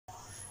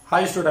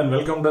Hi student,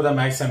 welcome to the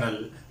Max channel.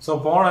 So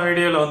போன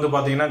வீடியோல வந்து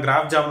பாத்தீங்கன்னா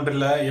கிராஃப்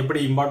ஜியோமெட்ரில எப்படி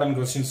இம்பார்ட்டன்ட்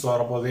क्वेश्चंस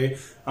வரப்போகுது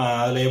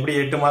அதுல எப்படி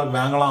 8 மார்க்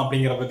வாங்கலாம்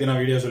அப்படிங்கற பத்தி நான்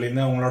வீடியோ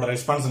சொல்லியிருந்தேன். உங்களோட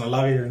ரெஸ்பான்ஸ்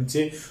நல்லாவே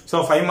இருந்துச்சு.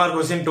 So 5 mark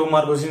question 2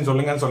 mark question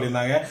சொல்லுங்கன்னு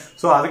சொல்லிருந்தாங்க.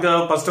 சோ அதுக்கு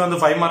ஃபர்ஸ்ட் வந்து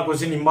 5 mark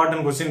question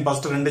important question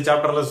first ரெண்டு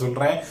சாப்டர்ல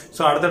சொல்றேன்.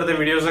 சோ அடுத்தடுத்த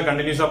வீடியோஸை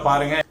கண்டினியூஸா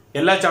பாருங்க.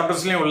 எல்லா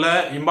சாப்டர்ஸ்லயும் உள்ள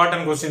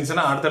இம்பார்ட்டன்ட் क्वेश्चंस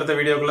அடுத்தடுத்த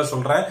வீடியோக்குள்ள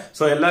சொல்றேன்.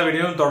 சோ எல்லா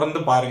வீடியோவும் தொடர்ந்து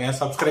பாருங்க,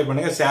 சப்ஸ்கிரைப்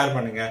பண்ணுங்க, ஷேர்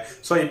பண்ணுங்க.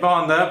 சோ இப்போ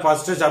அந்த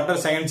ஃபர்ஸ்ட் சாப்டர்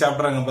செகண்ட்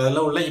சாப்டர்ங்க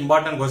பதில உள்ள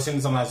இம்பார்ட்டன்ட்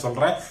क्वेश्चंस நான்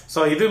சொல்றேன். சோ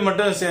இது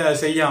மட்டும்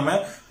செய்யாம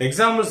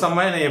எக்ஸாம்பிள்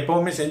சம்ம நான்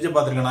எப்பவுமே செஞ்சு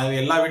பாத்துருக்கேன். நான்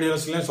எல்லா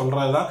வீடியோஸ்லயும்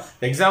சொல்றதுதான்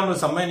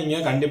எக்ஸாம்பிள் சம்ம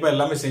நீங்க கண்டிப்பா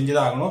எல்லாமே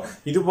செஞ்சுதான் ஆகணும்.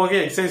 இது போக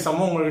எக்ஸசைஸ்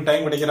சம்ம உங்களுக்கு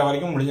டைம் கிடைக்கிற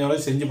வரைக்கும் முடிஞ்ச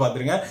வரை செஞ்சு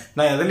பாத்துருங்க.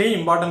 நான் எதுலயும்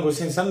இம்பார்ட்டன்ட்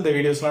क्वेश्चंस இந்த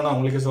வீடியோஸ்ல நான்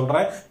உங்களுக்கு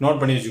சொல்றேன்,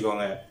 நோட் பண்ணி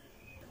வச்சுக்கோங்க.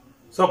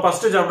 சோ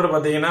ஃபர்ஸ்ட் சாப்டர்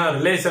பாத்தீங்கன்னா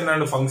relation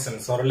and function.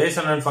 So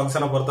relation and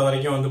ஃபங்க்ஷனை பொறுத்த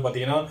வரைக்கும் வந்து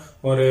பாத்தீங்கன்னா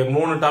ஒரு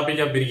 3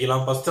 டாபிக்கா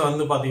பிரிக்கலாம். ஃபர்ஸ்ட்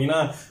வந்து பாத்தீங்கன்னா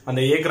அந்த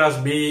A cross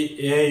B,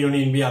 A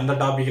union B அந்த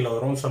டாபிக்ல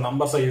வரும். சோ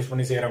நம்பர்ஸை யூஸ்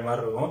பண்ணி செய்யற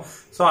மாதிரி இருக்கும்.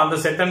 சோ அந்த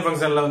செட் அண்ட்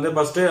ஃபங்க்ஷன்ல வந்து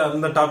ஃபர்ஸ்ட்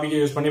அந்த டாபிக்கை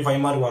யூஸ் பண்ணி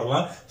 5 மார்க்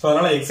வரலாம். சோ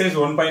அதனால எக்ஸசைஸ்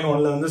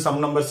 1.1ல வந்து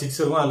சம் நம்பர்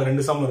 6 இருக்கும், அதுல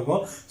 2 சம்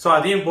இருக்கும். சோ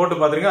அதையும் போட்டு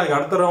பாத்துருங்க. அதுக்கு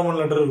அடுத்த ரோமன்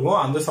லெட்டர் இருக்கும்,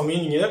 அந்த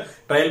சமையும் நீங்க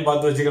ட்ரையல்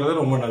பார்த்து வச்சுக்கிறது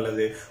ரொம்ப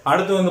நல்லது.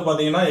 அடுத்து வந்து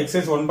பாத்தீங்கன்னா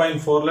எக்ஸசைஸ்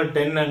 1.4ல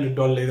 10 and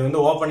 12 இது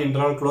வந்து ஓபன்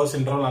இன்டர்வல், க்ளோஸ்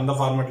இன்டர்வல் அந்த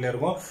ஃபார்மேட்ல இருக்கும்.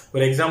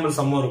 ஒரு எக்ஸாம்பிள்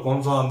சம் இருக்கும்.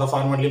 சோ அந்த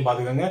ஃபார்மேட்லயும்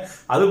பாத்துக்கோங்க.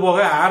 அது போக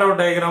ஆரோ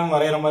டயக்ராம்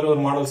வரைகிற மாதிரி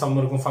ஒரு மாடல் சம்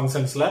இருக்கும்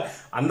ஃபங்க்ஷன்ஸ்ல.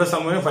 அந்த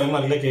சம்மையும் 5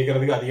 மார்க்ல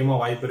கேட்கறதுக்கு அதிகமா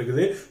வாய்ப்பு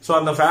இருக்குது. சோ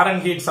அந்த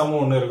ஃபேரன் ஹீட் சம்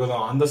ஒன்னு இருக்குது,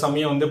 அந்த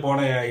சமயம் வந்து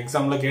போன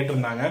எக்ஸாம்ல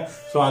கேட்டிருந்தாங்க.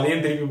 சோ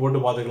அதையும் திருப்பி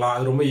போட்டு பாத்துக்கலாம்.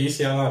 அது ரொம்ப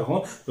ஈஸியா தான்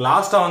இருக்கும்.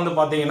 லாஸ்டா வந்து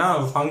பாத்தீங்கன்னா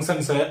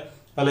ஃபங்க்ஷன்ஸ்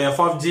அதுல f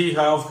of g, h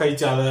of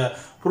h அதை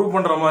ப்ரூவ்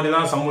பண்ற மாதிரி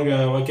தான் சம்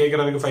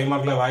கேட்கறதுக்கு 5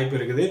 மார்க்ல வாய்ப்பு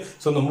இருக்குது.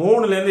 சோ இந்த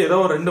 3ல இருந்து ஏதோ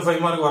ஒரு 2 5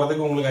 மார்க்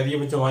வரதுக்கு உங்களுக்கு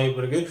அதிகபட்ச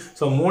வாய்ப்பு இருக்கு.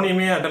 சோ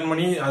 3யுமே அட்டன்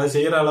பண்ணி அதை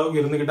செய்யற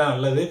அளவுக்கு இருந்துகிட்டா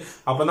நல்லது.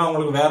 அப்பதான்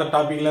உங்களுக்கு வேற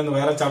டாபிக்ல இருந்து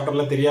வேற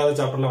சாப்டர்ல தெரியாத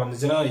சாப்டர்ல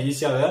வந்துச்சுன்னா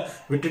ஈஸியா அதை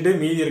விட்டுட்டு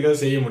மீதி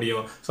இருக்கிறத செய்ய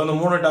முடியும். சோ அந்த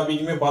 3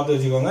 டாபிக்குமே பார்த்து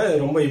வச்சுக்கோங்க,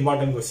 ரொம்ப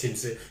இம்பார்ட்டன்ட்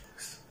क्वेश्चंस.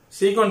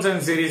 சீக்வன்ஸ்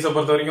அண்ட் சீரீஸை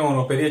பொறுத்த வரைக்கும்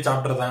ஒரு பெரிய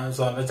சாப்டர் தான்.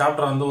 ஸோ அந்த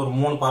சாப்டர் வந்து ஒரு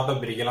 3 பார்ட்டா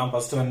பிரிக்கலாம்.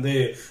 ஃபர்ஸ்ட் வந்து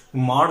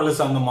மாடல்ஸ்,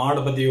 அந்த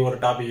மாடை பத்தி ஒரு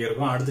டாபிக்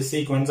இருக்கும். அடுத்து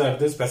சீக்வன்ஸ்,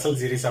 அடுத்து ஸ்பெஷல்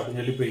சீரீஸ்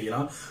அப்படின்னு சொல்லி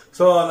பிரிக்கலாம்.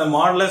 ஸோ அந்த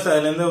மாடல்ஸ்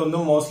அதுல இருந்து வந்து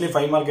மோஸ்ட்லி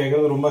 5 மார்க்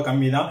கேட்கறது ரொம்ப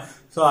கம்மி தான்.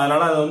 ஸோ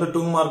அதனால அது வந்து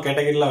 2 மார்க்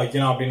கேட்டகரியில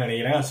வைக்கணும் அப்படின்னு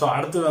நினைக்கிறேன். ஸோ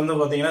அடுத்து வந்து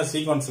பாத்தீங்கன்னா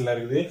சீக்வன்ஸ்ல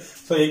இருக்குது.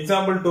 ஸோ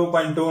எக்ஸாம்பிள்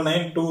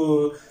 2.29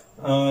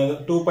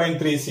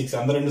 2.36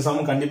 அந்த 2 சம்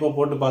கண்டிப்பா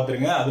போட்டு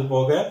பாத்துருங்க. அது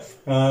போக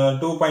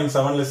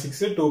 2.7ல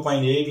 6,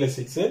 2.8ல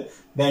 6,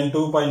 தென்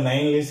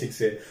 2.9ல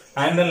 6.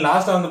 அண்ட் தென்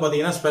லாஸ்டா வந்து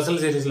பாத்தீங்கன்னா ஸ்பெஷல்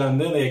சீரீஸ்ல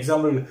வந்து இந்த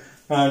எக்ஸாம்பிள்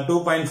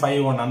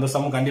 2.51 அந்த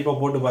சம் கண்டிப்பா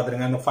போட்டு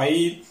பாத்துருங்க. அந்த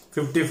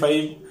 555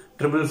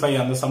 555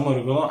 அந்த சம்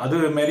இருக்கும்.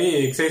 அது மாதிரி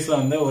எக்ஸசைஸ்ல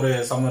வந்து ஒரு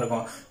சம்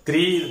இருக்கும்.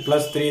 3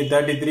 + 3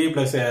 33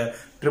 +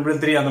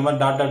 333 அந்த மாதிரி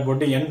டாட்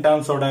போட்டு n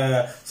டேர்ம்ஸோட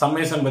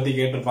சம்மேஷன் பத்தி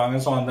கேட்டிருப்பாங்க.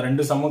 சோ அந்த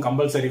 2 சம்மும்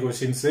கம்பல்சரி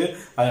क्वेश्चंस.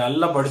 அதை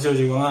நல்லா படிச்சு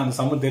வச்சுக்கோங்க. அந்த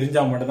சம்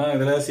தெரிஞ்சா மட்டும் தான்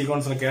இதுல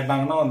சீக்வன்ஸ்ல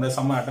கேட்டாங்கன்னா அந்த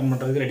சம் அட்டெண்ட்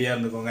பண்றதுக்கு ரெடியா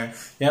இருந்துக்கோங்க.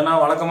 ஏன்னா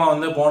வழக்கமா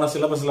வந்து போன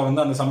சிலபஸ்ல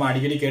வந்து அந்த சம்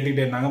அடிக்கடி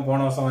கேட்டுக்கிட்டே இருந்தாங்க. போன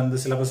வருஷம் வந்து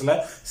சிலபஸ்ல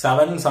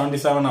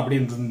 777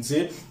 அப்படின்னு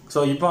இருந்துச்சு.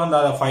 சோ இப்போ வந்து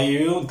அதை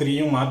 5யும்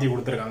 3யும் மாத்தி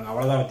கொடுத்துருக்காங்க,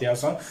 அவ்வளவுதான்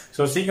வித்தியாசம்.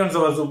 சோ சீக்வன்ஸ்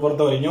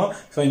பொறுத்த வரைக்கும்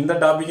சோ இந்த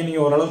டாபிக்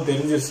நீங்க ஓரளவு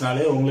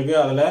தெரிஞ்சிருச்சுனாலே உங்களுக்கு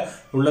அதுல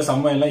உள்ள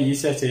சம்ம எல்லாம்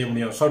ஈஸியா செய்ய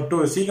முடியும். சோ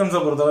சீக்வன்ஸை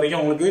பொறுத்த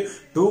வரைக்கும் உங்களுக்கு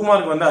 2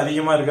 மார்க் வந்து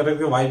அதிகமா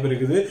இருக்கிறதுக்கு வாய்ப்பு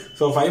இருக்குது.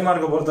 சோ 5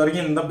 மார்க்கை பொறுத்த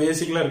வரைக்கும் இந்த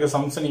பேசிக்ல இருக்க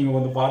சம்ஸ் நீங்க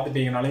வந்து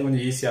பாத்துட்டீங்கனாலே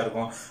கொஞ்சம் ஈஸியா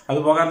இருக்கும். அது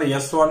போக அந்த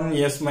S1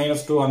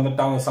 S-2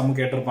 அந்த சம்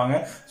கேட்டிருப்பாங்க.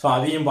 சோ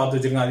அதையும் பார்த்து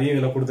வச்சுக்கோங்க, அதையும்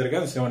இதுல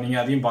கொடுத்துருக்கேன். சோ நீங்க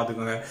அதையும்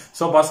பாத்துக்கோங்க.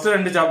 சோ ஃபர்ஸ்ட்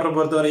 2 சாப்டர்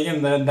பொறுத்த வரைக்கும்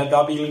இந்த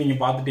டாபிக்ல நீங்க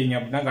பாத்துட்டீங்க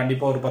அப்படின்னா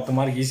கண்டிப்பா ஒரு 10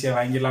 மார்க் ஈஸியா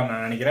வாங்கிடலாம்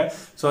நான் நினைக்கிறேன்.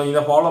 சோ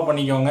இதை ஃபாலோ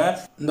பண்ணிக்கோங்க.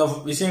 இந்த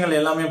விஷயங்கள்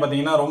எல்லாமே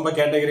பாத்தீங்கன்னா ரொம்ப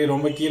கேட்டகரி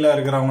ரொம்ப கீழே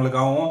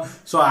இருக்கிறவங்களுக்காகவும்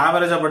சோ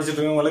ஆவரேஜா படிச்சுட்டு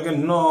இருக்கவங்களுக்கு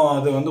இன்னும்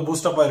அது வந்து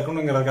பூஸ்டப்பா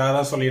இருக்கணுங்கிறதுக்காக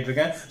தான் சொல்லிட்டு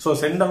இருக்கேன். சோ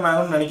சென்டம்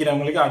வேணும்னு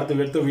நினைக்கிறவங்களுக்கு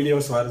அடுத்த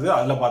வீடியோஸ் வருது,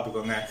 அதுல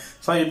பாத்துக்கோங்க.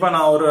 சோ இப்ப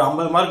நான் ஒரு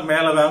 50 மார்க்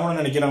மேல வேணும்னு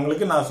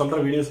நினைக்கிறவங்களுக்கு நான் சொல்ற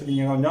வீடியோஸ்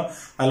நீங்க கொஞ்சம்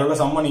அதுல உள்ள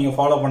சம்ம நீங்க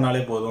ஃபாலோ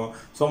பண்ணாலே போதும்.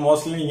 சோ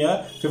மோஸ்ட்லி நீங்க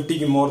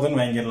 50க்கு மோர்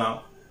தென் வாங்கிடலாம்.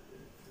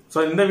 சோ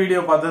இந்த வீடியோ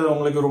பார்த்தது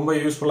உங்களுக்கு ரொம்ப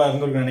யூஸ்ஃபுல்லா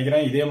இருந்திருக்குன்னு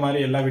நினைக்கிறேன். இதே மாதிரி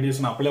எல்லா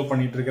வீடியோஸும் நான் அப்லோட்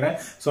பண்ணிட்டு இருக்கிறேன்.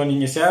 சோ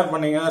நீங்க ஷேர்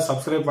பண்ணுங்க,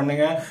 சப்ஸ்கிரைப்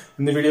பண்ணுங்க.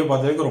 இந்த வீடியோ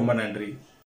பார்த்ததுக்கு ரொம்ப நன்றி.